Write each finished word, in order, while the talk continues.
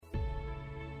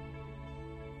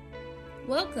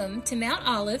Welcome to Mount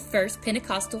Olive First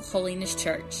Pentecostal Holiness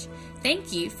Church.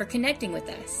 Thank you for connecting with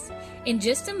us. In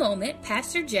just a moment,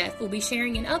 Pastor Jeff will be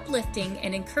sharing an uplifting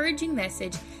and encouraging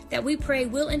message that we pray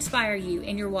will inspire you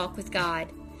in your walk with God.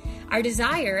 Our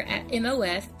desire at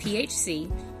MOF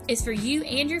PHC is for you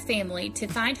and your family to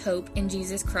find hope in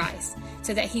Jesus Christ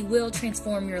so that He will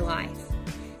transform your life.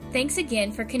 Thanks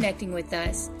again for connecting with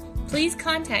us. Please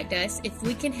contact us if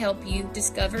we can help you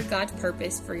discover God's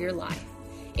purpose for your life.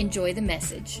 Enjoy the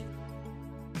message.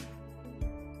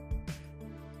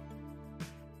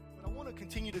 I want to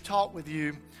continue to talk with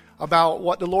you about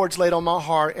what the Lord's laid on my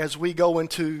heart as we go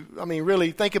into,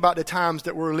 really think about the times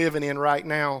that we're living in right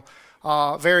now.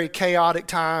 Very chaotic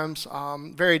times,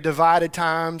 very divided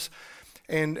times.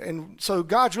 And so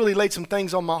God's really laid some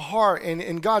things on my heart,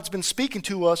 and God's been speaking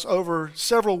to us over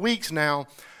several weeks now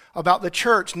about the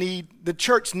church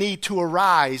need to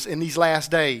arise in these last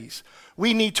days.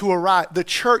 We need to arise. The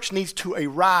church needs to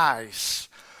arise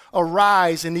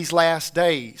in these last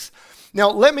days. Now,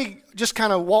 let me just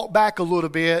kind of walk back a little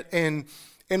bit and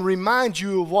remind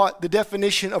you of what the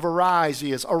definition of arise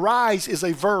is. Arise is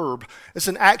a verb. It's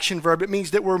an action verb. It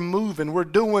means that we're moving, we're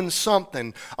doing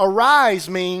something. Arise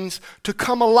means to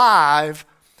come alive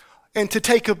and to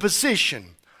take a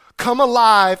position. Come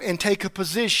alive and take a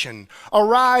position.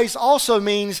 Arise also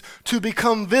means to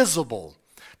become visible.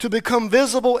 To become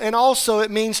visible, and also it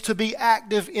means to be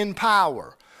active in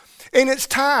power. And it's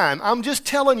time. I'm just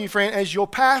telling you, friend, as your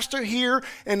pastor here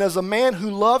and as a man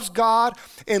who loves God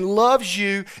and loves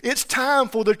you, it's time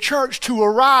for the church to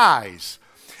arise.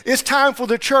 It's time for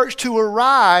the church to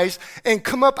arise and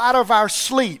come up out of our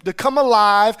sleep, to come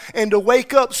alive and to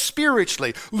wake up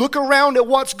spiritually. Look around at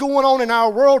what's going on in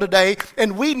our world today,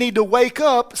 and we need to wake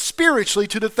up spiritually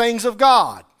to the things of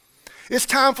God. It's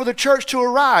time for the church to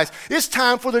arise. It's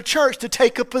time for the church to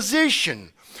take a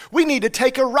position. We need to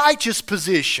take a righteous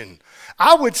position.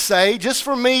 I would say, just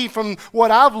for me, from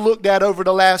what I've looked at over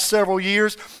the last several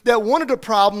years, that one of the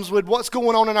problems with what's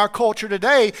going on in our culture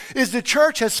today is the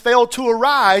church has failed to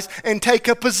arise and take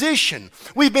a position.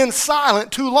 We've been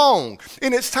silent too long.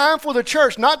 And it's time for the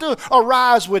church not to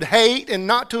arise with hate and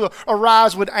not to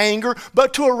arise with anger,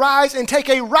 but to arise and take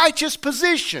a righteous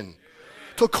position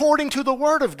according to the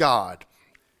Word of God.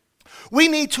 We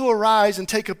need to arise and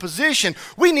take a position.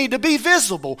 We need to be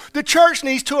visible. The church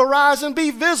needs to arise and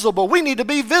be visible. We need to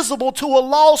be visible to a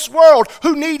lost world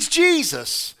who needs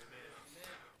Jesus.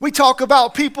 We talk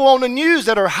about people on the news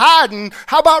that are hiding.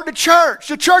 How about the church?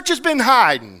 The church has been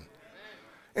hiding.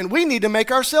 And we need to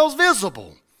make ourselves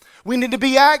visible. We need to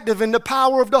be active in the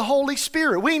power of the Holy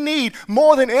Spirit. We need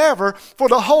more than ever for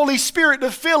the Holy Spirit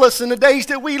to fill us in the days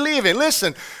that we live in.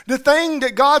 Listen, the thing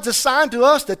that God's assigned to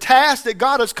us, the task that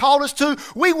God has called us to,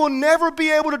 we will never be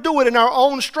able to do it in our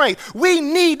own strength. We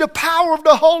need the power of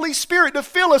the Holy Spirit to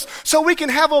fill us so we can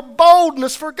have a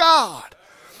boldness for God.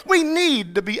 We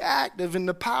need to be active in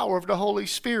the power of the Holy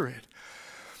Spirit.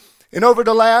 And over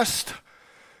the last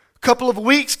couple of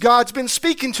weeks, God's been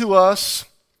speaking to us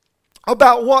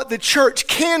about what the church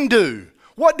can do,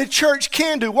 what the church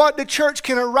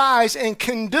can arise and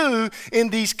can do in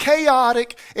these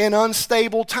chaotic and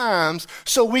unstable times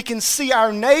so we can see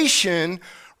our nation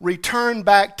return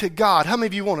back to God. How many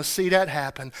of you want to see that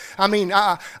happen?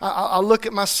 I look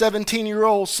at my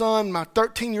 17-year-old son, my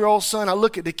 13-year-old son. I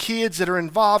look at the kids that are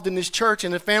involved in this church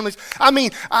and the families.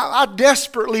 I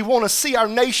desperately want to see our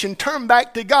nation turn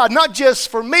back to God, not just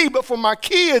for me, but for my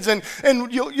kids and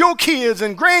your kids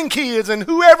and grandkids and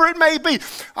whoever it may be.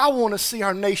 I want to see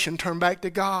our nation turn back to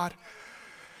God.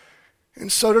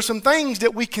 And so there's some things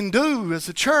that we can do as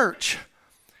a church.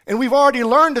 And we've already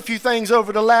learned a few things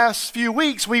over the last few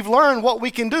weeks. We've learned what we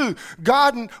can do.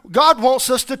 God wants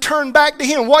us to turn back to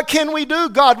Him. What can we do?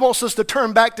 God wants us to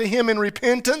turn back to Him in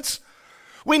repentance.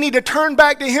 We need to turn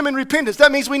back to Him in repentance.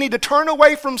 That means we need to turn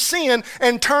away from sin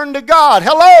and turn to God.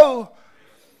 Hello?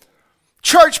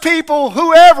 Church people,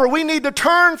 whoever, we need to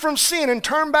turn from sin and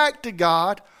turn back to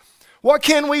God. What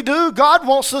can we do? God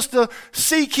wants us to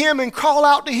seek Him and call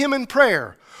out to Him in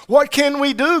prayer. What can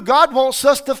we do? God wants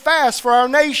us to fast for our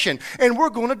nation, and we're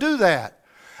going to do that.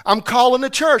 I'm calling the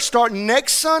church starting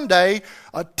next Sunday,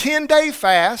 a 10-day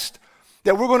fast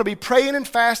that we're going to be praying and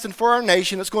fasting for our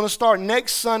nation. It's going to start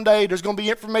next Sunday. There's going to be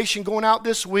information going out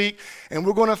this week, and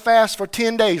we're going to fast for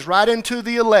 10 days right into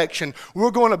the election.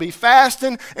 We're going to be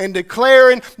fasting and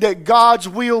declaring that God's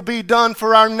will be done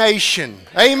for our nation.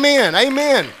 Amen.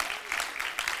 Amen.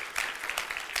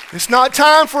 It's not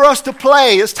time for us to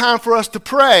play. It's time for us to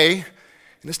pray.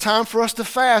 And it's time for us to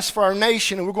fast for our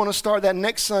nation. And we're going to start that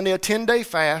next Sunday, a 10-day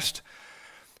fast.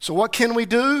 So what can we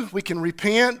do? We can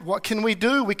repent. What can we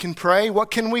do? We can pray. What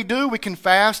can we do? We can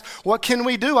fast. What can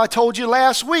we do? I told you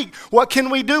last week. What can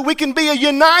we do? We can be a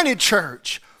united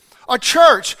church. A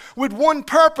church with one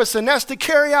purpose, and that's to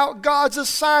carry out God's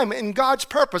assignment and God's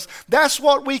purpose. That's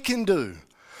what we can do.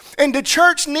 And the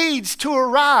church needs to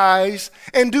arise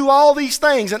and do all these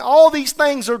things. And all these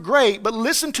things are great. But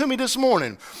listen to me this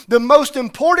morning. The most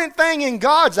important thing in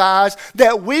God's eyes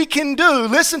that we can do,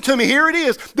 listen to me, here it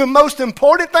is. The most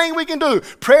important thing we can do.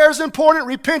 Prayer is important.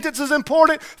 Repentance is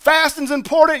important. Fasting is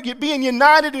important. Being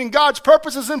united in God's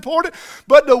purpose is important.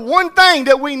 But the one thing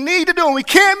that we need to do, and we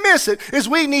can't miss it, is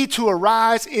we need to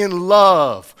arise in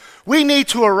love. We need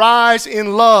to arise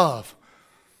in love.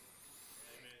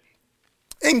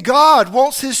 And God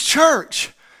wants His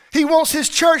church. He wants His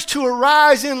church to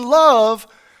arise in love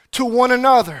to one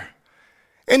another.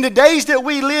 In the days that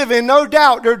we live in, no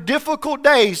doubt, there are difficult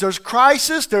days. There's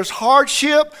crisis, there's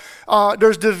hardship,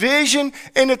 there's division.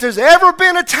 And if there's ever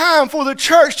been a time for the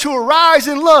church to arise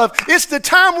in love, it's the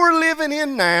time we're living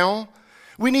in now.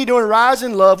 We need to arise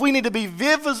in love. We need to be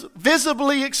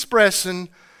visibly expressing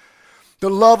the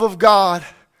love of God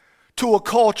to a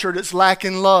culture that's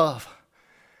lacking love.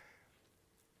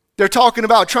 They're talking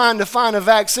about trying to find a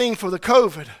vaccine for the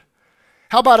COVID.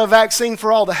 How about a vaccine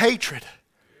for all the hatred?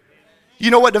 You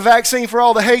know what the vaccine for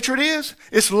all the hatred is?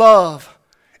 It's love.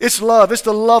 It's love. It's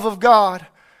the love of God.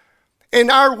 In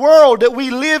our world that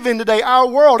we live in today, our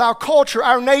world, our culture,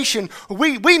 our nation,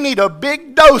 we need a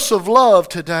big dose of love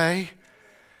today.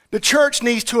 The church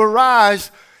needs to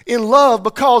arise in love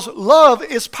because love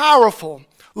is powerful.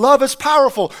 Love is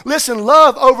powerful. Listen,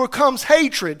 love overcomes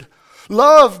hatred.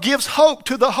 Love gives hope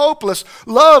to the hopeless.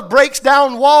 Love breaks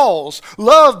down walls.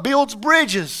 Love builds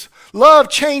bridges. Love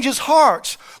changes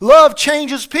hearts. Love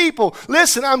changes people.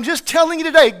 Listen, I'm just telling you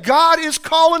today, God is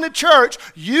calling the church,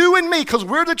 you and me, because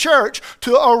we're the church,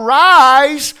 to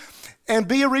arise and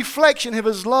be a reflection of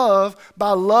His love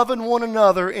by loving one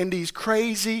another in these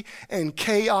crazy and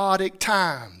chaotic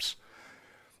times.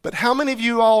 But how many of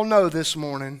you all know this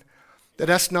morning that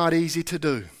that's not easy to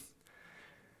do?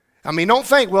 I mean, don't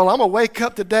think, well, I'm going to wake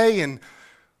up today and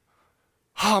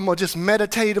I'm going to just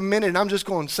meditate a minute and I'm just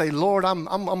going to say, Lord, I'm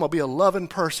going to be a loving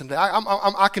person today.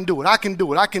 I can do it. I can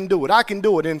do it. I can do it. I can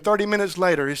do it. And 30 minutes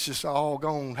later, it's just all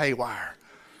gone haywire.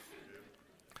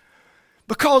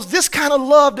 Because this kind of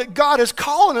love that God is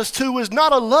calling us to is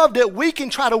not a love that we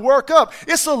can try to work up.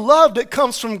 It's a love that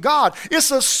comes from God. It's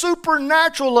a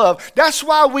supernatural love. That's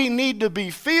why we need to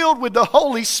be filled with the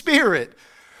Holy Spirit.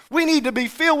 We need to be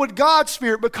filled with God's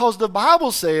Spirit because the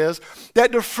Bible says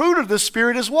that the fruit of the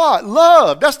Spirit is what?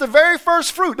 Love. That's the very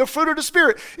first fruit. The fruit of the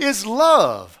Spirit is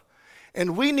love.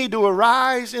 And we need to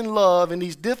arise in love in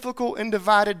these difficult and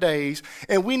divided days.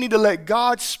 And we need to let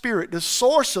God's Spirit, the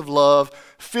source of love,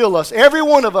 fill us. Every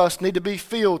one of us need to be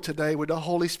filled today with the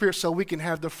Holy Spirit so we can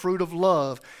have the fruit of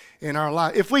love in our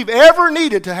life. If we've ever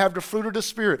needed to have the fruit of the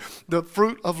Spirit, the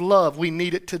fruit of love, we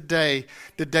need it today,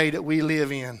 the day that we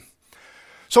live in.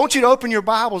 So I want you to open your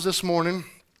Bibles this morning.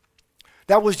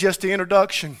 That was just the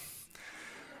introduction.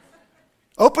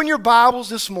 Open your Bibles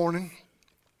this morning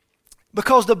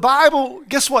because the Bible,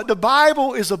 guess what? The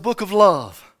Bible is a book of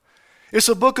love. It's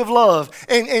a book of love.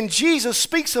 And Jesus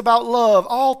speaks about love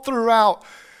all throughout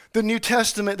the New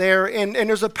Testament there. And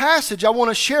there's a passage I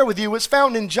want to share with you. It's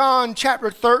found in John chapter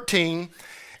 13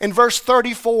 in verse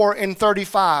 34 and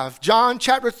 35. John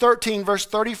chapter 13, verse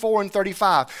 34 and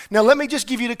 35. Now let me just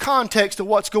give you the context of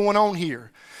what's going on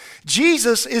here.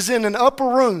 Jesus is in an upper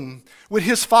room with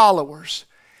His followers.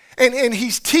 And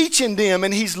He's teaching them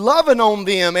and He's loving on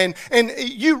them. And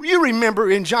you remember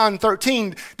in John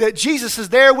 13 that Jesus is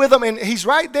there with them and He's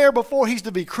right there before He's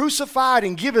to be crucified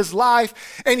and give His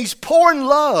life. And He's pouring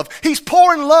love. He's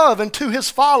pouring love into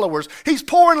His followers. He's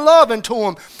pouring love into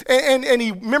them. And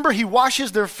He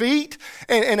washes their feet.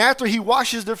 And after He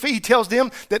washes their feet, He tells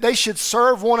them that they should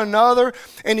serve one another.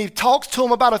 And He talks to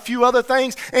them about a few other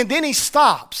things. And then He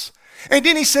stops. And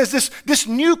then He says, this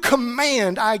new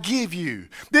command I give you.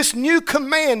 This new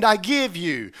command I give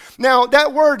you. Now,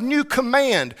 that word new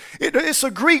command, it's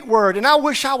a Greek word, and I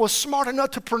wish I was smart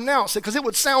enough to pronounce it because it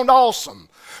would sound awesome.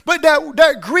 But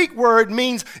that Greek word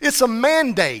means it's a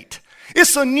mandate.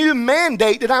 It's a new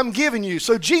mandate that I'm giving you.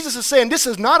 So Jesus is saying this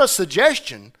is not a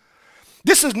suggestion.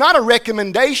 This is not a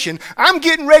recommendation. I'm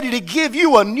getting ready to give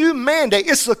you a new mandate.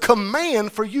 It's a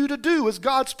command for you to do as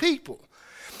God's people.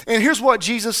 And here's what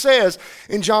Jesus says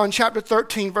in John chapter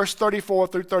 13, verse 34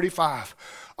 through 35.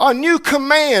 A new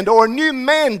command or a new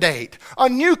mandate, a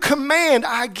new command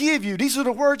I give you. These are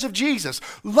the words of Jesus.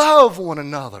 Love one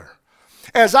another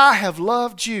as I have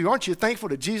loved you. Aren't you thankful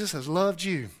that Jesus has loved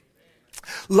you?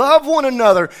 Love one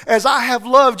another as I have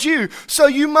loved you. So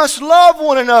you must love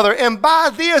one another. And by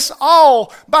this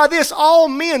all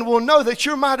men will know that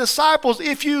you're my disciples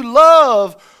if you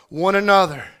love one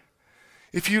another.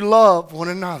 If you love one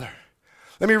another.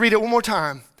 Let me read it one more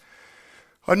time.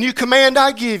 A new command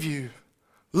I give you.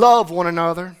 Love one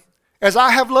another. As I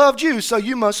have loved you, so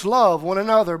you must love one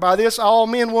another. By this all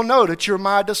men will know that you're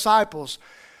my disciples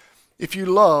if you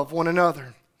love one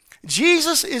another.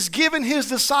 Jesus is giving his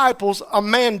disciples a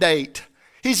mandate.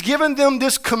 He's given them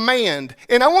this command.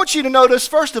 And I want you to notice,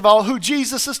 first of all, who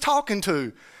Jesus is talking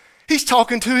to. He's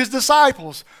talking to his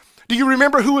disciples. Do you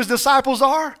remember who his disciples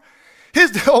are?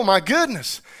 Oh my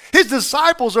goodness. His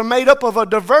disciples are made up of a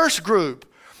diverse group.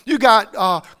 You got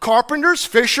carpenters,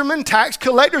 fishermen, tax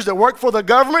collectors that work for the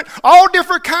government. All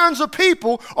different kinds of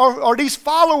people are these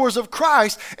followers of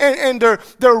Christ. And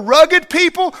they're rugged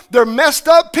people. They're messed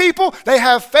up people. They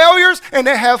have failures and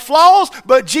they have flaws.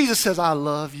 But Jesus says, I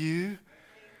love you.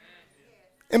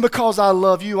 And because I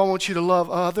love you, I want you to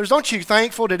love others. Aren't you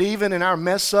thankful that even in our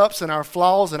mess ups and our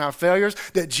flaws and our failures,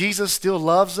 that Jesus still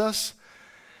loves us?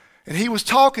 And he was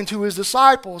talking to his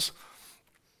disciples.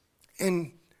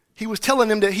 And he was telling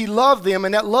them that he loved them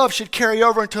and that love should carry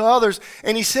over into others.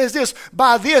 And he says this,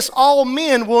 by this all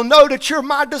men will know that you're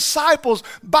my disciples.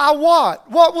 By what?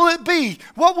 What will it be?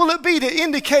 What will it be to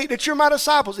indicate that you're my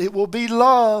disciples? It will be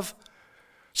love.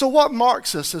 So what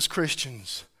marks us as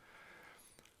Christians?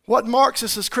 What marks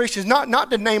us as Christians? Not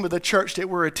the name of the church that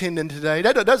we're attending today.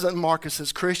 That doesn't mark us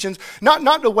as Christians.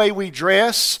 Not the way we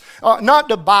dress. Not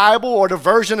the Bible or the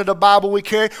version of the Bible we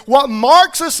carry. What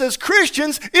marks us as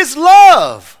Christians is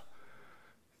love.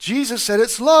 Jesus said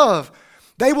it's love.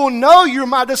 They will know you're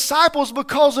my disciples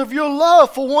because of your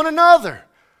love for one another.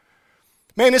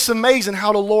 Man, it's amazing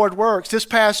how the Lord works. This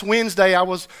past Wednesday, I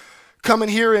was coming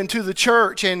here into the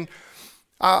church, and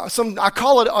I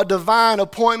call it a divine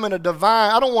appointment,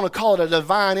 I don't want to call it a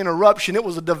divine interruption. It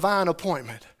was a divine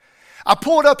appointment. I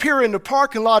pulled up here in the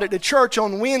parking lot at the church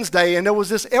on Wednesday, and there was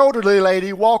this elderly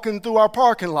lady walking through our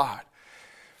parking lot.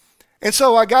 And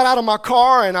so I got out of my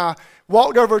car, and I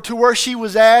walked over to where she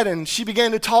was at, and she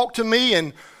began to talk to me,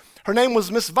 and her name was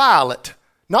Miss Violet.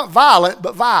 Not Violent,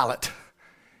 but Violet.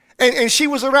 And she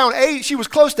was she was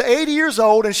close to 80 years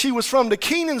old, and she was from the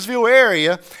Kenansville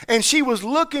area, and she was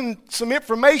looking some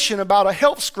information about a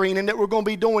health screening that we're going to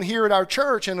be doing here at our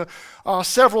church in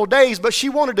several days, but she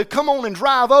wanted to come on and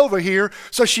drive over here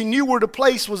so she knew where the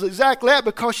place was exactly at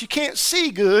because she can't see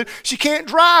good, she can't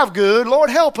drive good, Lord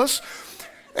help us,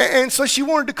 and so she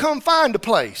wanted to come find the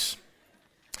place.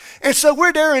 And so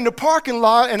we're there in the parking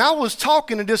lot, and I was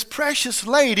talking to this precious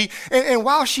lady, and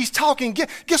while she's talking,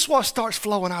 guess what starts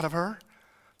flowing out of her?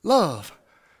 Love.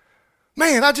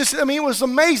 Man, it was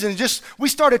amazing. We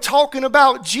started talking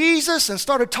about Jesus and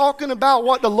started talking about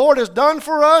what the Lord has done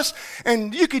for us,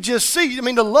 and you could just see,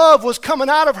 the love was coming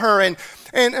out of her, and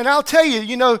I'll tell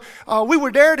you, we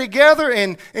were there together,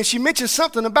 and she mentioned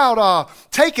something about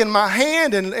taking my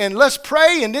hand and let's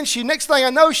pray. And then next thing I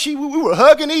know, we were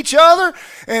hugging each other,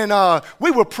 and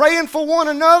we were praying for one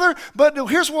another. But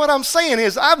here's what I'm saying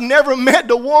is I've never met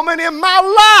the woman in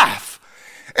my life.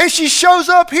 And she shows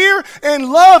up here, and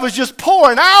love is just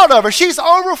pouring out of her. She's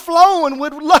overflowing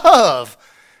with love.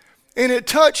 And it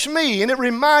touched me, and it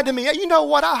reminded me, you know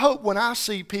what? I hope when I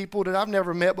see people that I've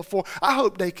never met before, I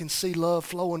hope they can see love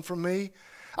flowing from me.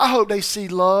 I hope they see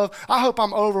love. I hope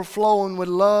I'm overflowing with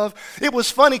love. It was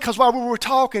funny because while we were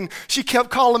talking, she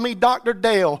kept calling me Dr.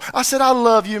 Dale. I said, I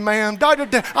love you, ma'am. Dr.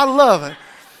 Dale, I love it.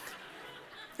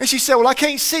 And she said, well, I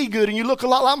can't see good, and you look a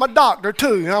lot like my doctor,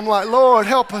 too. And I'm like, Lord,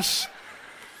 help us.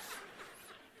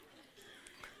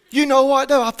 You know what,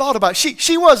 though? I thought about it.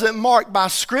 She wasn't marked by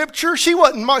Scripture. She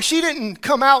didn't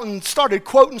come out and started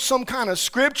quoting some kind of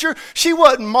Scripture. She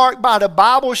wasn't marked by the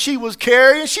Bible she was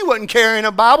carrying. She wasn't carrying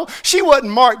a Bible. She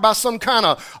wasn't marked by some kind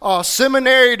of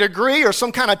seminary degree or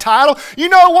some kind of title. You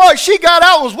know what? She got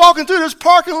out and was walking through this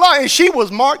parking lot, and she was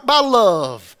marked by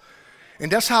love. And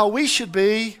that's how we should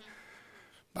be.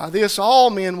 By this, all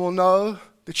men will know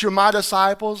that you're my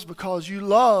disciples because you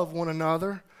love one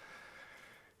another.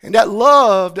 And that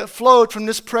love that flowed from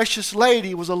this precious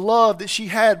lady was a love that she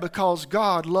had because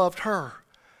God loved her.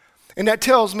 And that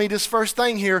tells me this first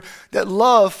thing here, that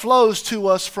love flows to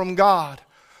us from God.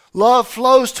 Love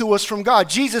flows to us from God.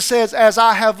 Jesus says, as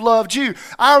I have loved you.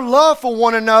 Our love for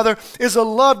one another is a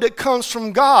love that comes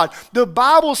from God. The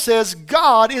Bible says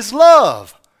God is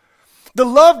love. The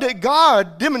love that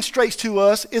God demonstrates to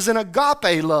us is an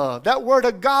agape love. That word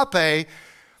agape,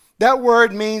 that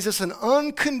word means it's an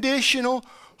unconditional,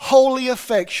 holy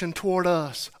affection toward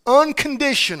us.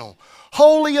 Unconditional,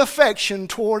 holy affection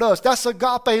toward us. That's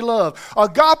agape love.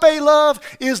 Agape love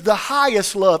is the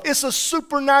highest love. It's a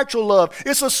supernatural love.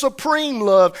 It's a supreme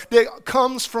love that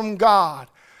comes from God.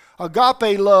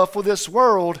 Agape love for this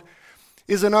world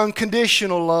is an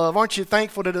unconditional love. Aren't you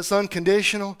thankful that it's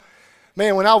unconditional?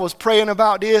 Man, when I was praying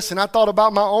about this and I thought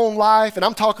about my own life, and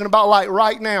I'm talking about like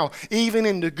right now, even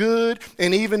in the good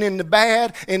and even in the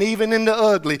bad and even in the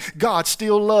ugly, God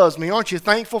still loves me. Aren't you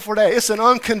thankful for that? It's an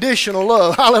unconditional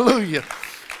love. Hallelujah.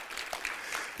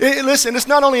 Listen, it's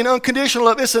not only an unconditional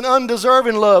love, it's an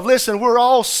undeserving love. Listen, we're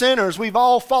all sinners. We've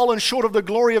all fallen short of the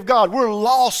glory of God. We're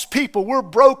lost people. We're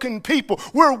broken people.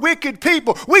 We're wicked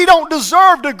people. We don't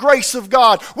deserve the grace of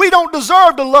God. We don't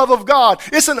deserve the love of God.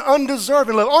 It's an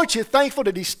undeserving love. Aren't you thankful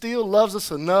that He still loves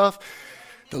us enough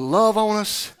to love on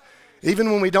us,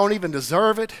 even when we don't even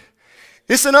deserve it?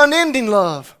 It's an unending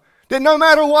love, that no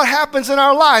matter what happens in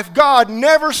our life, God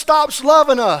never stops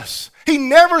loving us. He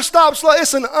never stops loving.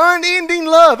 It's an unending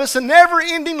love. It's a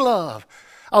never-ending love.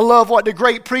 I love what the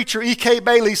great preacher E.K.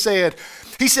 Bailey said.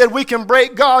 He said, we can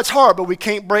break God's heart, but we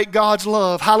can't break God's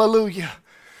love. Hallelujah.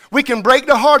 We can break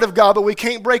the heart of God, but we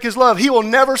can't break His love. He will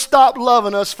never stop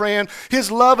loving us, friend.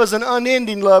 His love is an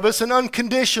unending love. It's an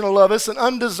unconditional love. It's an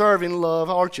undeserving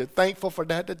love. Aren't you thankful for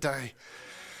that today?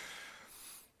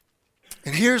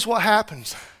 And here's what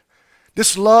happens.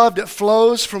 This love that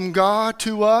flows from God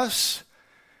to us,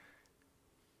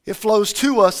 it flows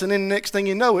to us, and then the next thing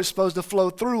you know, it's supposed to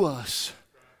flow through us.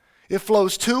 It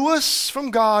flows to us from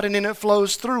God, and then it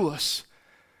flows through us.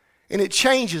 And it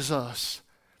changes us.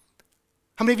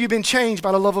 How many of you have been changed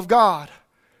by the love of God?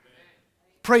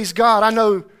 Praise God. I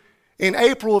know in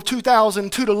April of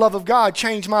 2002, the love of God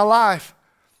changed my life.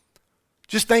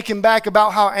 Just thinking back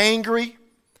about how the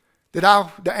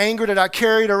anger that I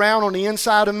carried around on the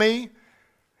inside of me,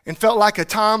 and felt like a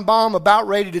time bomb about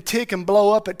ready to tick and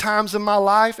blow up at times in my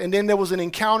life. And then there was an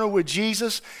encounter with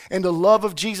Jesus and the love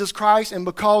of Jesus Christ. And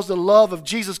because the love of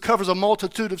Jesus covers a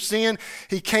multitude of sin,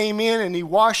 He came in and He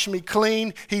washed me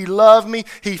clean. He loved me.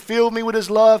 He filled me with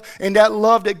His love. And that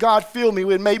love that God filled me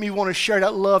with made me want to share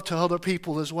that love to other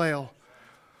people as well.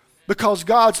 Because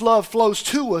God's love flows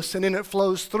to us, and then it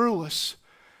flows through us.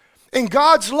 And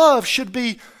God's love should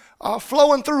be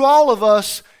flowing through all of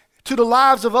us to the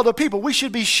lives of other people. We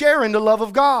should be sharing the love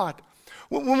of God.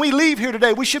 When we leave here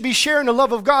today, we should be sharing the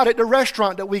love of God at the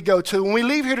restaurant that we go to. When we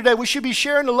leave here today, we should be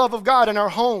sharing the love of God in our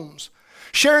homes,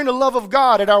 sharing the love of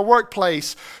God at our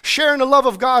workplace, sharing the love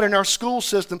of God in our school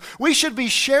system. We should be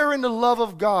sharing the love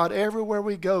of God everywhere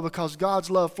we go, because God's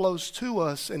love flows to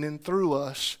us and then through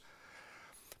us.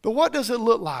 But what does it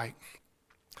look like?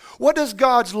 What does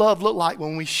God's love look like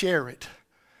when we share it?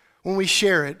 When we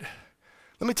share it.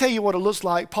 Let me tell you what it looks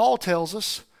like. Paul tells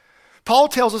us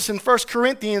in 1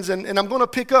 Corinthians, and I'm going to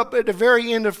pick up at the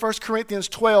very end of 1 Corinthians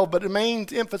 12, but the main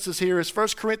emphasis here is 1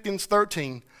 Corinthians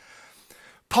 13.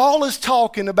 Paul is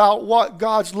talking about what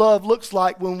God's love looks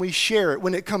like when we share it,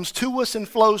 when it comes to us and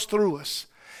flows through us.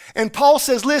 And Paul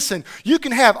says, listen, you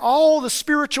can have all the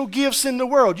spiritual gifts in the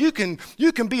world. You can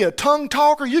be a tongue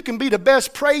talker. You can be the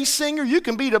best praise singer. You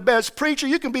can be the best preacher.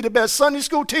 You can be the best Sunday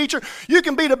school teacher. You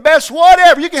can be the best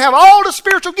whatever. You can have all the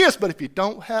spiritual gifts. But if you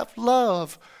don't have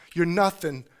love, you're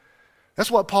nothing. That's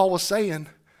what Paul was saying.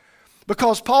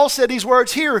 Because Paul said these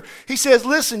words here. He says,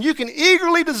 listen, you can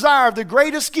eagerly desire the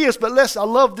greatest gifts. But I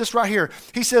love this right here.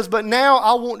 He says, but now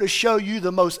I want to show you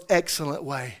the most excellent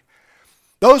way.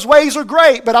 Those ways are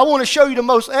great, but I want to show you the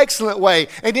most excellent way.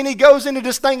 And then he goes into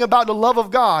this thing about the love of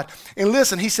God. And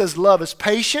listen, he says love is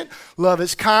patient, love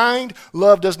is kind,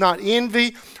 love does not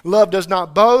envy, love does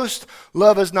not boast,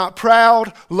 love is not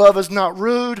proud, love is not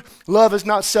rude, love is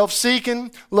not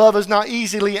self-seeking, love is not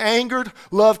easily angered,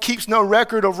 love keeps no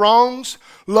record of wrongs,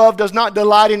 love does not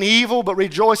delight in evil but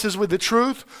rejoices with the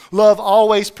truth, love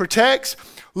always protects,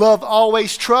 love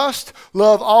always trusts.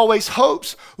 Love always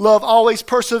hopes. Love always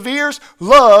perseveres.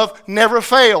 Love never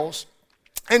fails.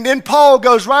 And then Paul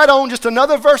goes right on just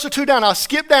another verse or two down. I'll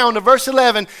skip down to verse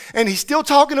 11, and he's still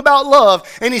talking about love.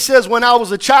 And he says, when I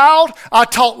was a child, I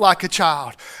talked like a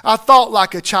child. I thought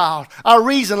like a child. I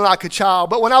reasoned like a child.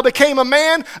 But when I became a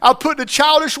man, I put the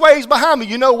childish ways behind me.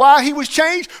 You know why he was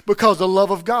changed? Because the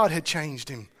love of God had changed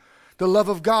him. The love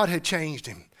of God had changed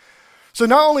him. So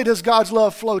not only does God's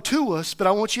love flow to us, but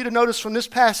I want you to notice from this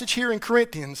passage here in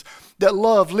Corinthians that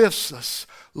love lifts us.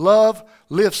 Love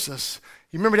lifts us.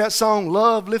 You remember that song,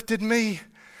 Love Lifted Me?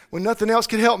 When nothing else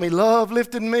could help me, love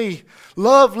lifted me.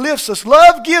 Love lifts us.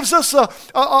 Love gives us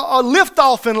a lift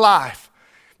off in life.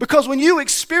 Because when you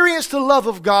experience the love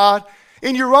of God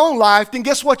in your own life, then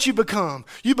guess what you become?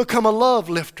 You become a love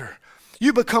lifter.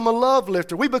 You become a love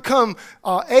lifter. We become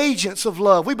agents of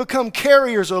love. We become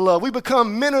carriers of love. We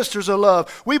become ministers of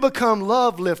love. We become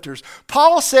love lifters.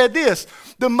 Paul said this,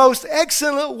 the most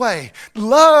excellent way.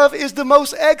 Love is the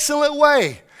most excellent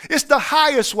way. It's the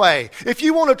highest way. If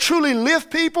you want to truly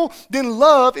lift people, then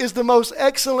love is the most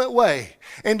excellent way.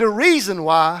 And the reason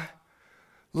why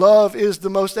love is the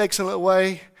most excellent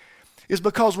way is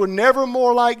because we're never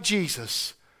more like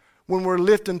Jesus when we're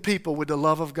lifting people with the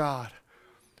love of God.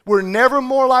 We're never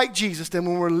more like Jesus than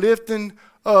when we're lifting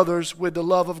others with the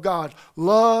love of God.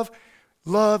 Love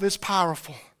is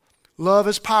powerful. Love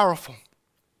is powerful.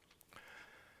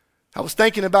 I was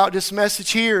thinking about this message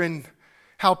here and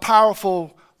how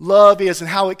powerful love is and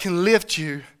how it can lift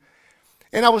you.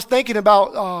 And I was thinking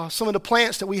about some of the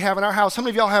plants that we have in our house. How many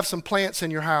of y'all have some plants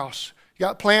in your house? You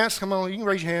got plants? Come on, you can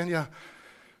raise your hand. Yeah.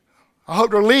 I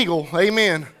hope they're legal.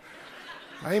 Amen.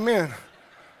 Amen.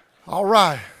 All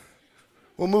right.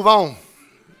 We'll move on.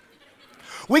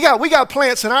 We got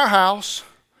plants in our house.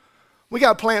 We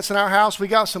got plants in our house. We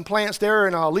got some plants there,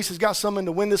 and Lisa's got some in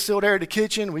the windowsill there at the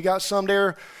kitchen. We got some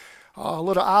there, a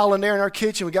little island there in our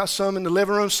kitchen. We got some in the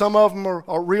living room. Some of them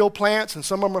are real plants, and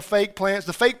some of them are fake plants.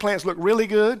 The fake plants look really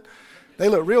good. They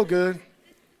look real good.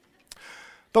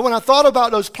 But when I thought about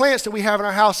those plants that we have in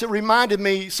our house, it reminded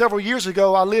me several years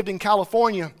ago, I lived in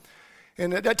California.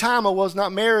 And at that time, I was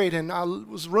not married, and I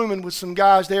was rooming with some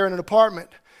guys there in an apartment.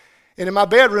 And in my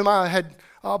bedroom, I had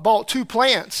bought 2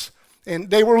 plants, and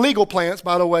they were legal plants,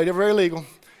 by the way. They're very legal.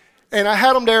 And I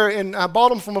had them there, and I bought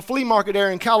them from a flea market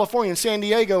there in California, in San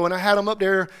Diego, and I had them up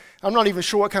there. I'm not even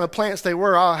sure what kind of plants they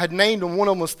were. I had named them. One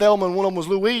of them was Thelma, and one of them was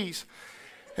Louise.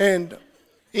 And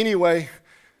anyway,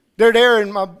 they're there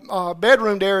in my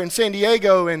bedroom there in San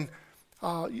Diego, and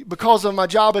because of my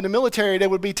job in the military, there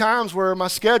would be times where my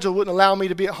schedule wouldn't allow me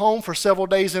to be at home for several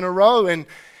days in a row. And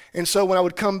so when I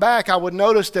would come back, I would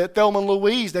notice that Thelma and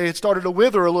Louise, they had started to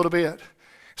wither a little bit,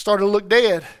 started to look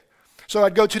dead. So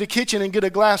I'd go to the kitchen and get a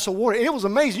glass of water. And it was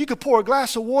amazing. You could pour a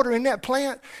glass of water in that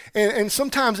plant, and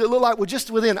sometimes it looked like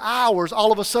just within hours,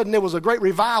 all of a sudden there was a great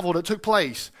revival that took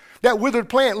place. That withered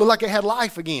plant looked like it had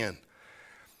life again.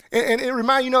 And it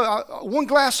reminded one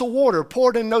glass of water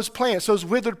poured in those plants, those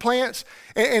withered plants,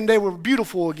 and they were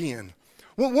beautiful again.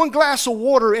 One glass of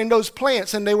water in those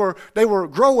plants, and they were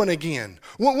growing again.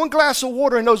 One glass of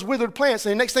water in those withered plants,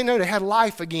 and the next thing you know, they had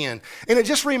life again. And it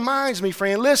just reminds me,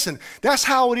 friend, listen, that's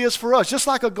how it is for us. Just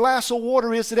like a glass of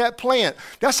water is to that plant,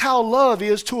 that's how love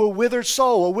is to a withered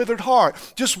soul, a withered heart.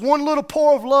 Just one little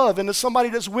pour of love into somebody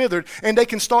that's withered, and they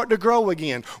can start to grow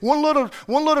again. One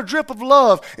little drip of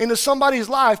love into somebody's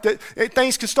life that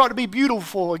things can start to be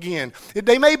beautiful again.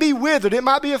 They may be withered. It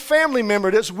might be a family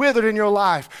member that's withered in your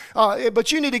life,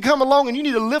 but you need to come along and you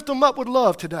need to lift them up with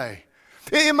love today.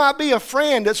 It might be a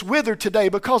friend that's withered today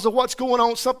because of what's going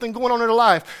on, something going on in their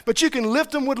life, but you can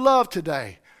lift them with love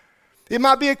today. It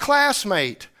might be a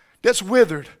classmate that's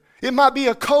withered. It might be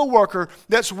a coworker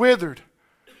that's withered.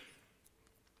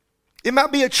 It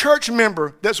might be a church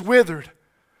member that's withered.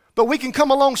 But we can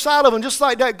come alongside of them just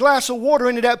like that glass of water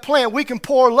into that plant. We can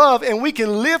pour love and we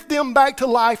can lift them back to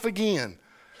life again.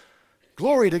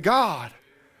 Glory to God.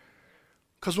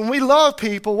 Because when we love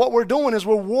people, what we're doing is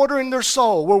we're watering their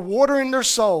soul. We're watering their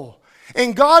soul.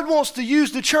 And God wants to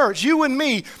use the church, you and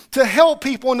me, to help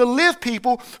people and to lift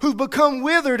people who've become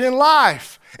withered in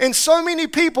life. And so many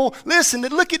people, listen,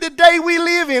 look at the day we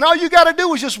live in. All you got to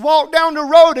do is just walk down the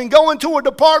road and go into a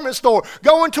department store,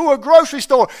 go into a grocery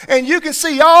store, and you can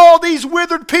see all these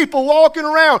withered people walking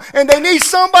around, and they need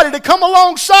somebody to come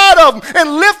alongside of them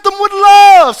and lift them with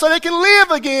love so they can live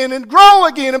again and grow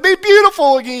again and be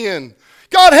beautiful again.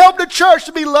 God help the church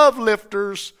to be love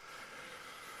lifters.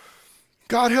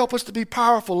 God help us to be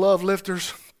powerful love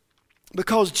lifters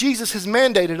because Jesus has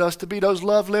mandated us to be those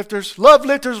love lifters. Love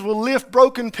lifters will lift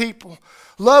broken people.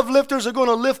 Love lifters are going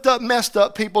to lift up messed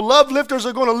up people. Love lifters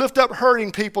are going to lift up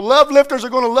hurting people. Love lifters are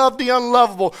going to love the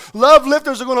unlovable. Love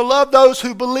lifters are going to love those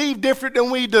who believe different than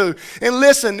we do. And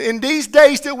listen, in these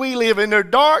days that we live in, they're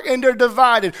dark and they're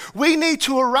divided. We need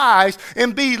to arise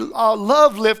and be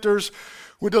love lifters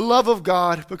with the love of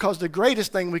God, because the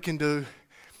greatest thing we can do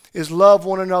is love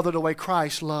one another the way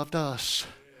Christ loved us.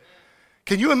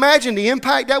 Can you imagine the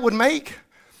impact that would make?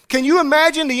 Can you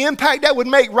imagine the impact that would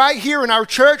make right here in our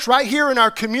church, right here in our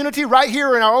community, right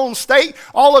here in our own state,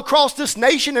 all across this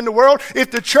nation and the world, if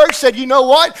the church said, you know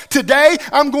what, today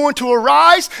I'm going to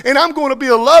arise and I'm going to be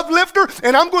a love lifter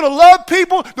and I'm going to love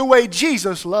people the way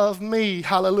Jesus loved me.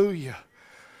 Hallelujah.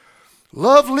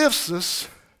 Love lifts us.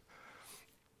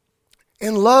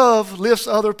 And love lifts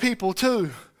other people too,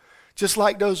 just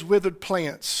like those withered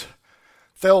plants,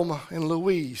 Thelma and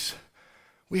Louise.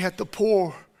 We had to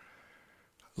pour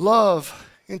love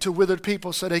into withered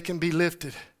people so they can be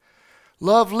lifted.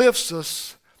 Love lifts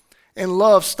us, and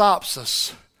love stops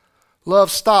us.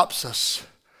 Love stops us.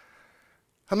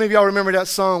 How many of y'all remember that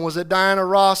song? Was it Diana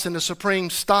Ross and the Supreme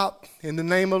Stop in the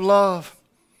Name of Love?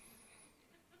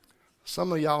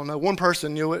 Some of y'all know. One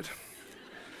person knew it.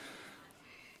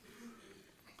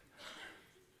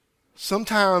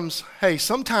 Sometimes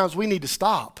we need to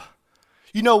stop.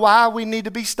 You know why we need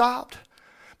to be stopped?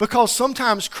 Because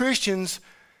sometimes Christians,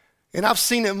 and I've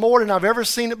seen it more than I've ever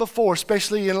seen it before,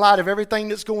 especially in light of everything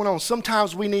that's going on,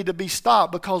 sometimes we need to be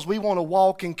stopped because we want to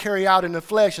walk and carry out in the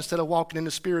flesh instead of walking in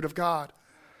the Spirit of God.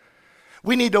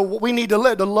 We need to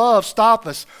let the love stop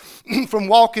us from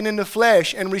walking in the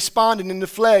flesh and responding in the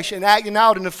flesh and acting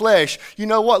out in the flesh. You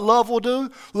know what love will do?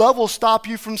 Love will stop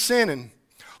you from sinning.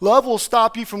 Love will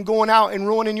stop you from going out and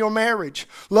ruining your marriage.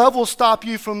 Love will stop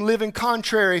you from living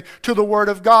contrary to the Word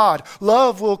of God.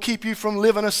 Love will keep you from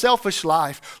living a selfish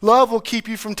life. Love will keep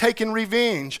you from taking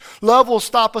revenge. Love will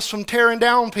stop us from tearing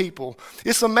down people.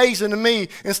 It's amazing to me,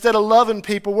 instead of loving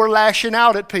people, we're lashing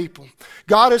out at people.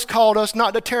 God has called us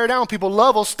not to tear down people.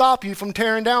 Love will stop you from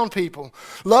tearing down people.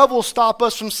 Love will stop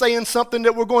us from saying something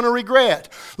that we're going to regret.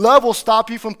 Love will stop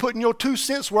you from putting your 2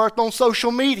 cents worth on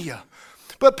social media.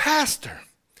 But Pastor,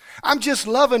 I'm just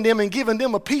loving them and giving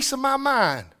them a piece of my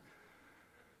mind.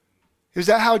 Is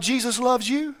that how Jesus loves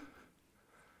you?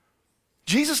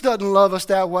 Jesus doesn't love us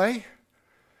that way.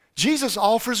 Jesus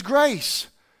offers grace.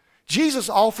 Jesus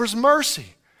offers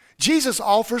mercy. Jesus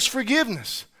offers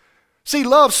forgiveness. See,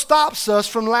 love stops us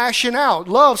from lashing out.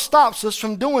 Love stops us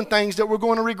from doing things that we're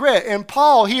going to regret. And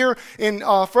Paul here in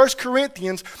 1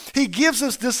 Corinthians, he gives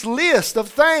us this list of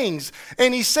things.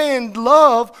 And he's saying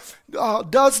love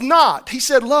does not. He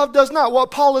said love does not.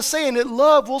 What Paul is saying, that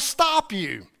love will stop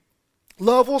you.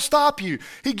 Love will stop you.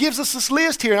 He gives us this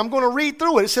list here, and I'm going to read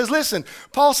through it. It says, listen,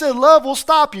 Paul said love will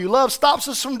stop you. Love stops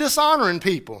us from dishonoring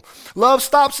people. Love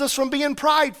stops us from being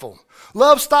prideful.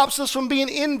 Love stops us from being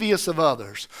envious of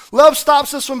others. Love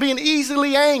stops us from being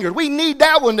easily angered. We need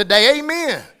that one today,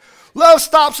 amen. Love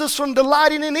stops us from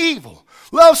delighting in evil.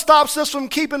 Love stops us from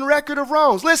keeping record of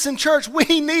wrongs. Listen, church,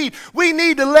 we need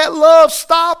to let love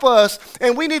stop us,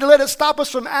 and we need to let it stop us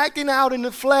from acting out in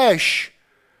the flesh.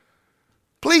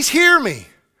 Please hear me.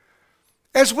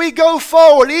 As we go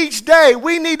forward each day,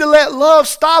 we need to let love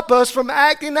stop us from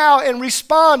acting out and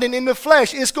responding in the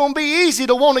flesh. It's going to be easy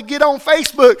to want to get on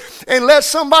Facebook and let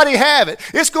somebody have it.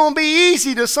 It's going to be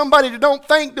easy to somebody that don't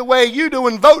think the way you do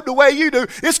and vote the way you do.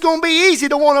 It's going to be easy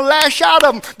to want to lash out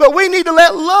of them. But we need to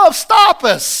let love stop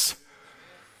us.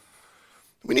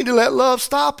 We need to let love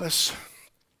stop us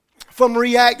from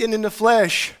reacting in the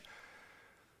flesh.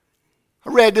 I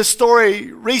read this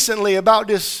story recently about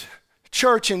this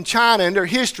church in China and their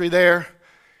history there. It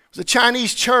was a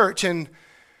Chinese church, and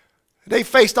they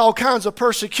faced all kinds of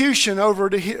persecution over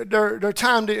their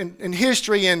time in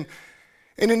history. And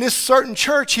in this certain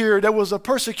church here, there was a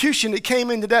persecution that came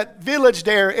into that village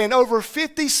there, and over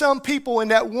 50-some people in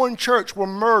that one church were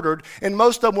murdered, and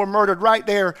most of them were murdered right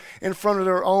there in front of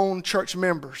their own church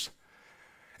members.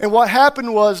 And what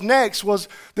happened was next was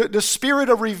the spirit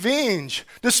of revenge.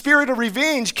 The spirit of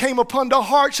revenge came upon the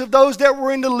hearts of those that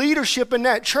were in the leadership in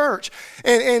that church.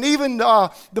 And even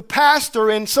the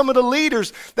pastor and some of the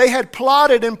leaders, they had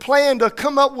plotted and planned to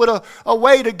come up with a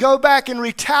way to go back and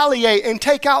retaliate and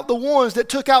take out the ones that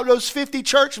took out those 50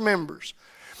 church members.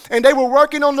 And they were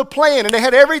working on the plan, and they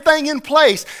had everything in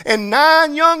place. And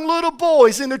 9 young little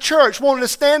boys in the church wanted to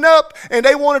stand up, and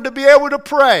they wanted to be able to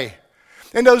pray.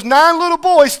 And those 9 little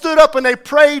boys stood up and they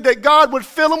prayed that God would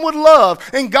fill them with love,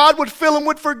 and God would fill them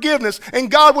with forgiveness,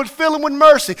 and God would fill them with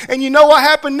mercy. And you know what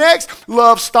happened next?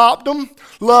 Love stopped them.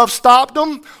 Love stopped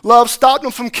them. Love stopped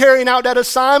them from carrying out that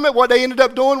assignment. What they ended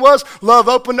up doing was love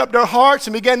opened up their hearts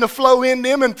and began to flow in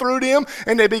them and through them,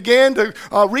 and they began to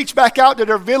reach back out to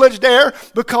their village there,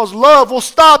 because love will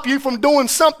stop you from doing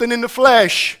something in the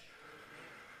flesh.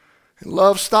 And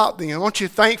love stopped them. Aren't you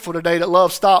thankful today that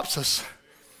love stops us?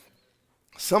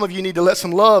 Some of you need to let some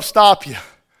love stop you.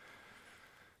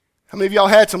 How many of y'all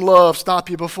had some love stop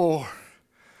you before?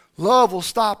 Love will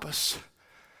stop us.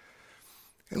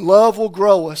 And love will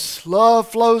grow us. Love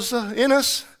flows in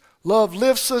us. Love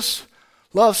lifts us.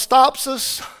 Love stops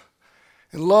us.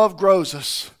 And love grows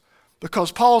us.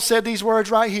 Because Paul said these words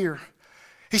right here.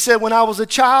 He said, when I was a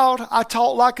child, I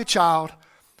talked like a child.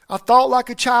 I thought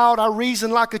like a child. I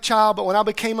reasoned like a child. But when I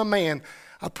became a man,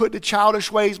 I put the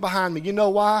childish ways behind me. You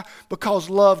know why? Because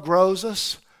love grows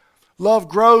us. Love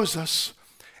grows us.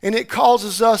 And it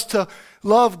causes us to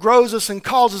Love grows us and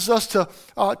causes us to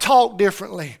talk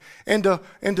differently and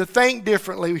to think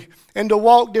differently and to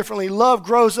walk differently. Love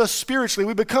grows us spiritually.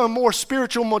 We become more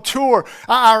spiritual mature.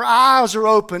 Our eyes are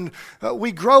opened.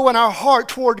 We grow in our heart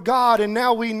toward God, and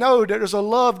now we know that there's a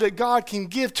love that God can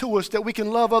give to us, that we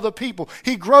can love other people.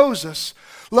 He grows us.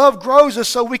 Love grows us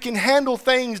so we can handle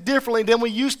things differently than we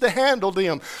used to handle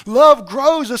them. Love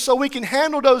grows us so we can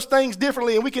handle those things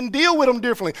differently and we can deal with them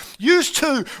differently. Used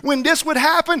to, when this would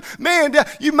happen, man,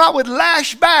 you might would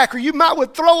lash back, or you might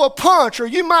would throw a punch, or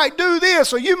you might do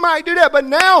this, or you might do that. But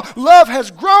now love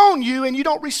has grown you and you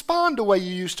don't respond the way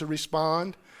you used to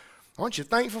respond. Aren't you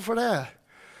thankful for that?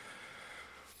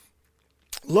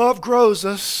 Love grows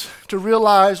us to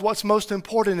realize what's most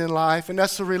important in life, and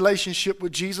that's the relationship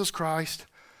with Jesus Christ.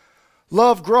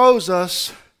 Love grows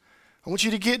us. I want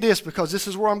you to get this, because this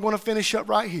is where I'm going to finish up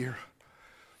right here.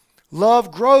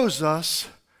 Love grows us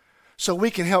so we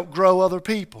can help grow other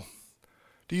people.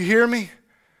 Do you hear me?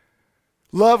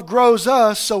 Love grows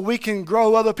us so we can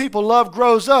grow other people. Love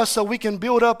grows us so we can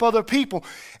build up other people.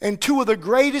 And two of the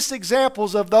greatest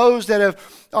examples of those that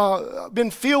have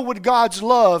been filled with God's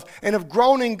love and have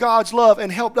grown in God's love and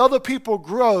helped other people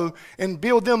grow and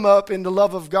build them up in the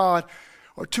love of God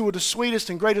are two of the sweetest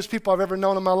and greatest people I've ever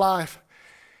known in my life.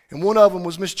 And one of them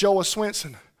was Miss Joa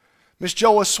Swenson. Miss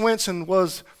Joa Swenson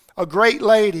was a great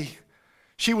lady.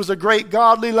 She was a great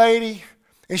godly lady,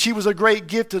 and she was a great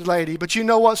gifted lady. But you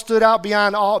know what stood out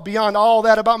beyond all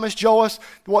that about Miss Joa?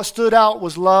 What stood out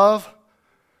was love.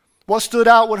 What stood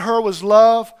out with her was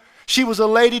love. She was a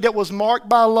lady that was marked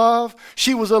by love.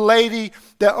 She was a lady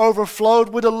that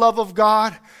overflowed with the love of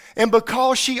God. And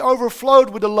because she overflowed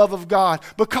with the love of God,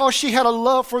 because she had a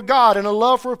love for God and a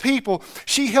love for people,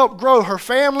 she helped grow her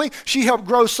family. She helped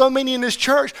grow so many in this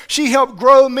church. She helped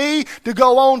grow me to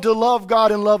go on to love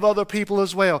God and love other people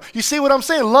as well. You see what I'm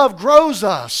saying? Love grows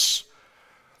us.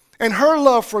 And her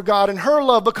love for God and her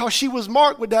love, because she was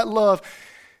marked with that love,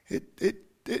 it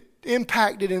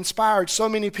impacted, inspired so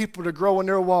many people to grow in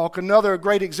their walk. Another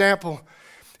great example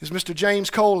is Mr. James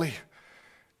Coley.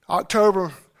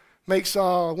 October makes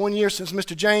 1 year since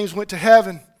Mr. James went to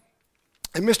heaven.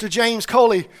 And Mr. James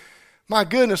Coley, my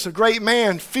goodness, a great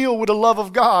man filled with the love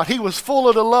of God. He was full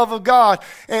of the love of God.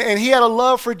 And he had a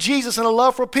love for Jesus and a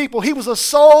love for people. He was a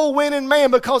soul-winning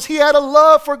man because he had a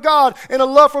love for God and a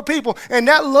love for people. And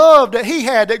that love that he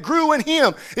had, that grew in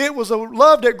him, it was a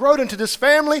love that growed into this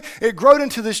family, it growed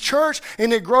into this church,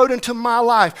 and it growed into my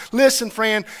life. Listen,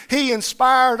 friend, he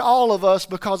inspired all of us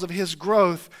because of his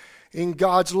growth in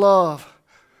God's love.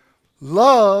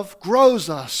 Love grows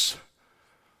us.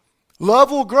 Love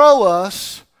will grow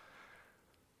us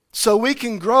so we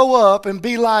can grow up and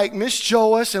be like Miss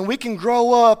Joyce, and we can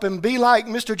grow up and be like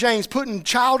Mr. James, putting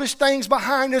childish things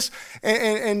behind us,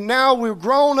 and now we're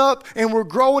grown up and we're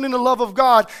growing in the love of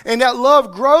God, and that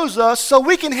love grows us so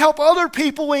we can help other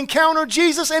people encounter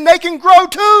Jesus and they can grow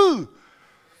too.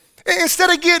 Instead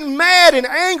of getting mad and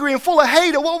angry and full of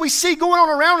hate at what we see going on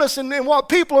around us and what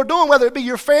people are doing, whether it be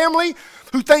your family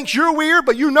who thinks you're weird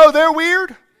but you know they're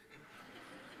weird,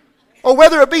 or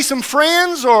whether it be some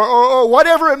friends or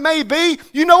whatever it may be,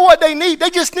 you know what they need? They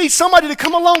just need somebody to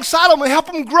come alongside them and help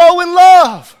them grow in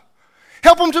love.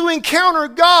 Help them to encounter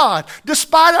God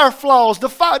despite our flaws,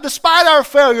 despite our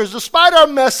failures, despite our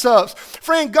mess ups.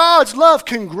 Friend, God's love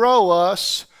can grow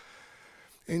us,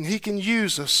 and He can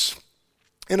use us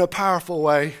in a powerful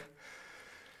way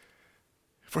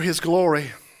for His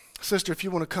glory. Sister, if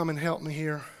you want to come and help me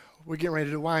here, we're getting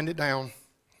ready to wind it down.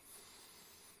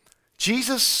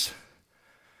 Jesus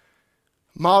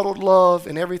modeled love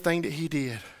in everything that He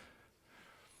did.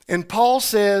 And Paul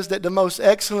says that the most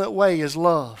excellent way is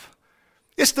love.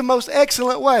 It's the most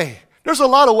excellent way. There's a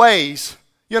lot of ways.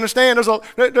 You understand? There's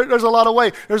a lot of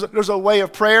ways. There's a way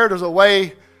of prayer. There's a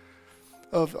way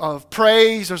of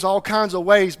praise. There's all kinds of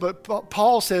ways. But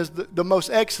Paul says the most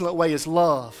excellent way is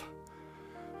love.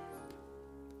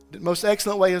 The most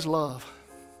excellent way is love.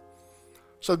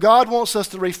 So God wants us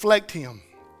to reflect Him.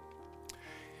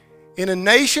 In a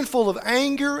nation full of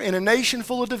anger, in a nation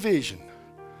full of division,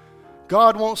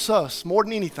 God wants us, more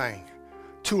than anything,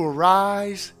 to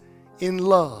arise in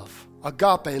love,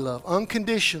 agape love,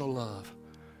 unconditional love,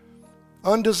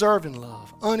 undeserving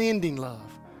love, unending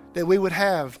love, that we would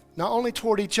have not only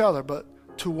toward each other, but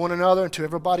to one another and to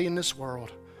everybody in this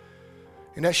world.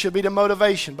 And that should be the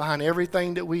motivation behind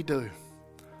everything that we do.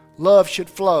 Love should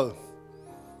flow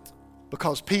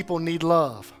because people need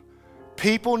love.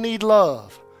 People need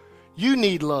love. You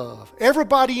need love.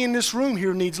 Everybody in this room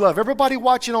here needs love. Everybody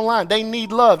watching online, they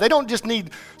need love. They don't just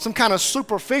need some kind of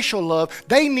superficial love.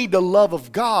 They need the love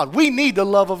of God. We need the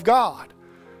love of God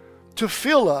to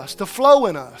fill us, to flow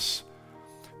in us.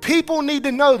 People need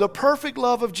to know the perfect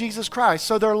love of Jesus Christ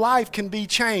so their life can be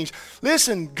changed.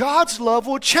 Listen, God's love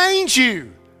will change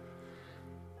you.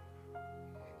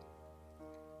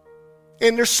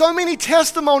 And there's so many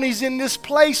testimonies in this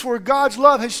place where God's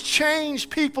love has changed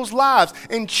people's lives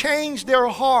and changed their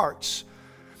hearts.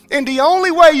 And the only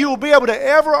way you will be able to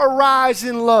ever arise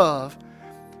in love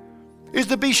is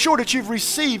to be sure that you've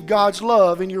received God's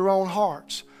love in your own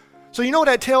hearts. So you know what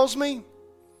that tells me?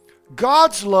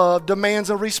 God's love demands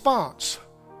a response.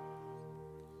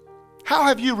 How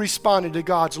have you responded to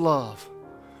God's love?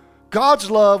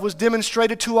 God's love was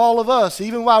demonstrated to all of us,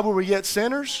 even while we were yet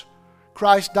sinners.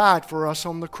 Christ died for us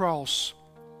on the cross.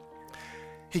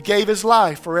 He gave His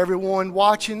life for everyone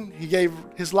watching. He gave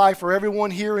His life for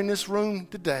everyone here in this room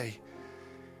today.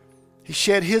 He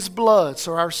shed His blood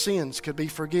so our sins could be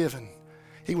forgiven.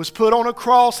 He was put on a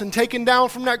cross and taken down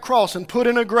from that cross and put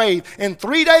in a grave. And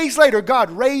 3 days later, God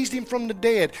raised Him from the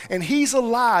dead. And He's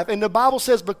alive. And the Bible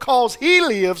says because He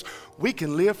lives, we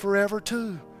can live forever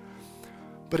too.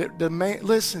 But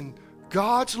listen,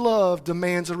 God's love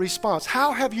demands a response.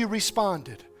 How have you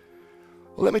responded?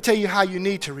 Well, let me tell you how you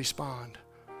need to respond.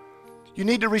 You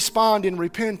need to respond in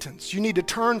repentance. You need to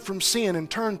turn from sin and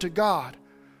turn to God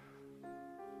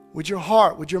with your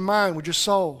heart, with your mind, with your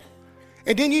soul.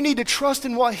 And then you need to trust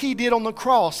in what He did on the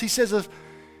cross. He says, if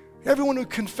everyone who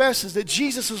confesses that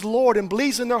Jesus is Lord and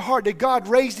believes in their heart that God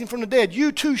raised Him from the dead,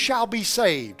 you too shall be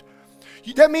saved.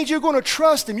 That means you're going to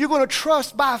trust Him. You're going to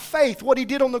trust by faith what He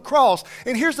did on the cross.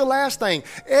 And here's the last thing.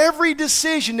 Every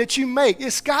decision that you make,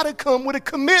 it's got to come with a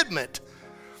commitment.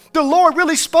 The Lord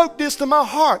really spoke this to my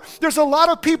heart. There's a lot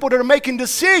of people that are making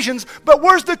decisions, but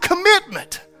where's the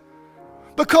commitment?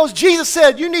 Because Jesus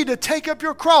said you need to take up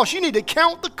your cross. You need to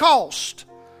count the cost.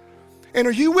 And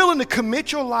are you willing to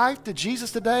commit your life to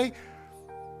Jesus today?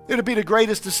 It'll be the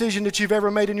greatest decision that you've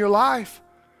ever made in your life.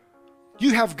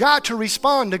 You have got to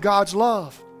respond to God's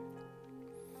love.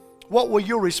 What will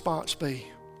your response be?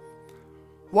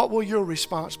 What will your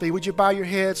response be? Would you bow your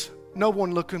heads? No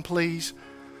one looking, please.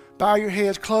 Bow your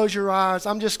heads, close your eyes.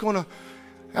 I'm just going to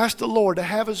ask the Lord to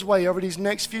have His way over these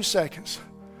next few seconds.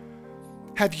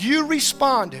 Have you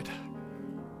responded?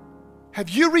 Have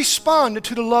you responded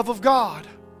to the love of God?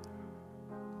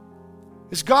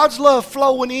 Is God's love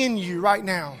flowing in you right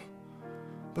now?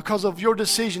 Because of your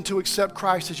decision to accept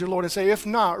Christ as your Lord and Savior. If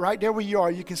not, right there where you are,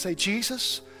 you can say,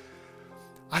 Jesus,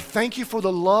 I thank you for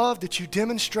the love that you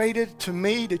demonstrated to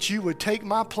me, that you would take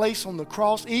my place on the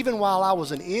cross, even while I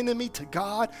was an enemy to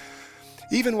God,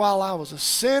 even while I was a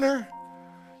sinner.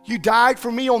 You died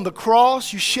for me on the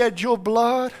cross. You shed your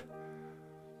blood.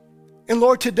 And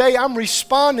Lord, today I'm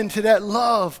responding to that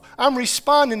love. I'm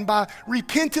responding by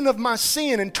repenting of my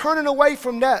sin and turning away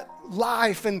from that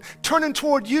life and turning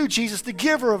toward you, Jesus, the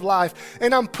giver of life.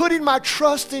 And I'm putting my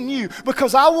trust in you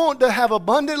because I want to have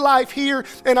abundant life here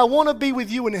and I want to be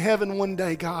with you in heaven one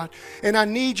day, God. And I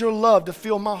need your love to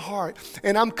fill my heart.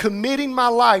 And I'm committing my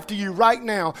life to you right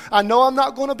now. I know I'm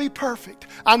not going to be perfect.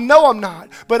 I know I'm not.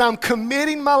 But I'm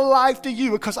committing my life to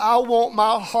you because I want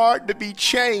my heart to be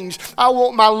changed. I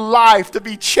want my life to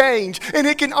be changed. And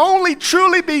it can only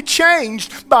truly be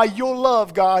changed by your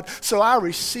love, God. So I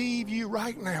receive you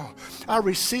right now. I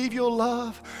receive your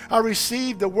love. I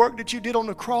receive the work that you did on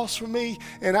the cross for me.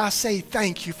 And I say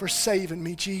thank you for saving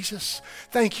me, Jesus.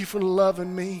 Thank you for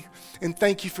loving me. And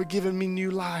thank you for giving me new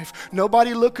life.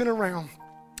 Nobody looking around.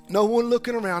 No one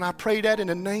looking around. I pray that in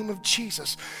the name of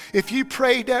Jesus. If you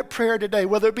prayed that prayer today,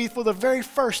 whether it be for the very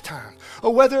first time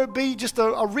or whether it be just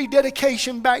a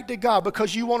rededication back to God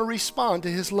because you want to respond to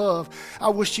His love, I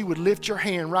wish you would lift your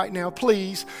hand right now,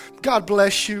 please. God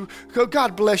bless you.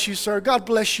 God bless you, sir. God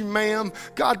bless you, ma'am.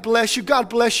 God bless you. God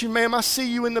bless you, ma'am. I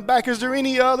see you in the back. Is there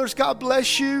any others? God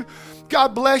bless you.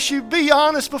 God bless you. Be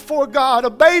honest before God.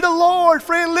 Obey the Lord.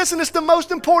 Friend, listen, it's the most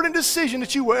important decision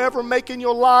that you will ever make in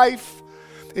your life.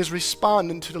 Is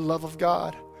responding to the love of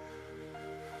God.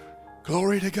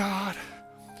 Glory to God.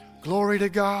 Glory to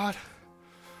God.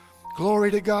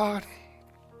 Glory to God.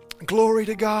 Glory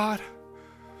to God.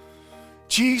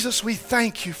 Jesus, we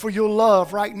thank you for your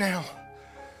love right now.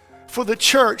 For the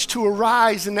church to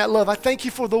arise in that love. I thank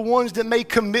you for the ones that made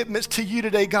commitments to you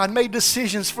today, God, made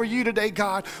decisions for you today,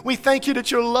 God. We thank you that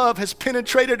your love has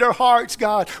penetrated their hearts,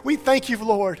 God. We thank you,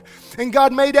 Lord. And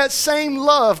God, may that same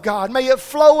love, God, may it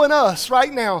flow in us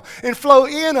right now and flow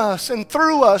in us and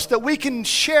through us that we can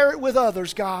share it with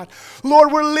others, God.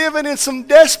 Lord, we're living in some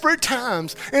desperate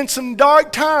times, in some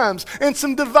dark times, in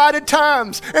some divided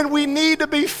times, and we need to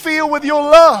be filled with your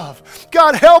love.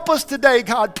 God, help us today,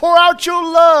 God. Pour out your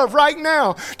love right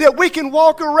now that we can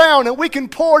walk around and we can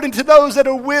pour it into those that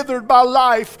are withered by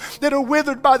life, that are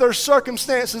withered by their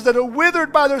circumstances, that are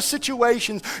withered by their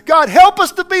situations. God, help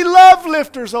us to be love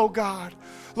lifters, oh God.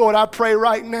 Lord, I pray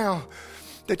right now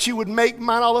that you would make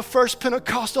Mount Olive First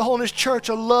Pentecostal Holiness Church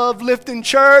a love-lifting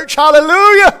church.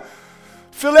 Hallelujah.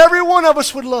 Fill every one of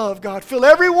us with love, God. Fill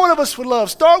every one of us with love.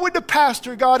 Start with the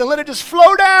pastor, God, and let it just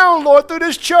flow down, Lord, through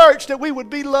this church, that we would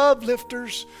be love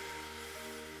lifters.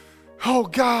 Oh,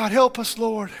 God, help us,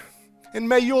 Lord. And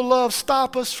may your love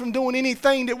stop us from doing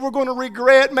anything that we're going to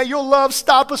regret. May your love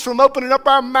stop us from opening up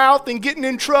our mouth and getting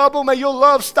in trouble. May your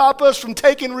love stop us from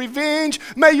taking revenge.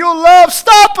 May your love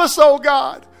stop us, oh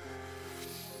God.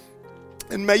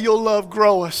 And may your love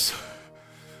grow us.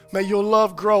 May your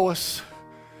love grow us,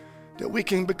 that we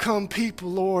can become people,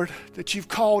 Lord, that you've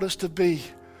called us to be,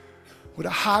 with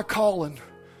a high calling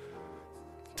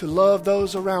to love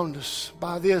those around us.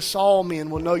 By this, all men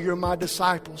will know you're my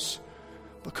disciples,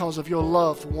 because of your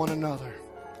love for one another.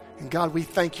 And God, we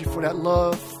thank you for that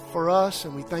love for us,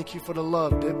 and we thank you for the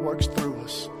love that works through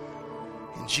us.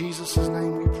 In Jesus'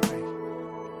 name we pray.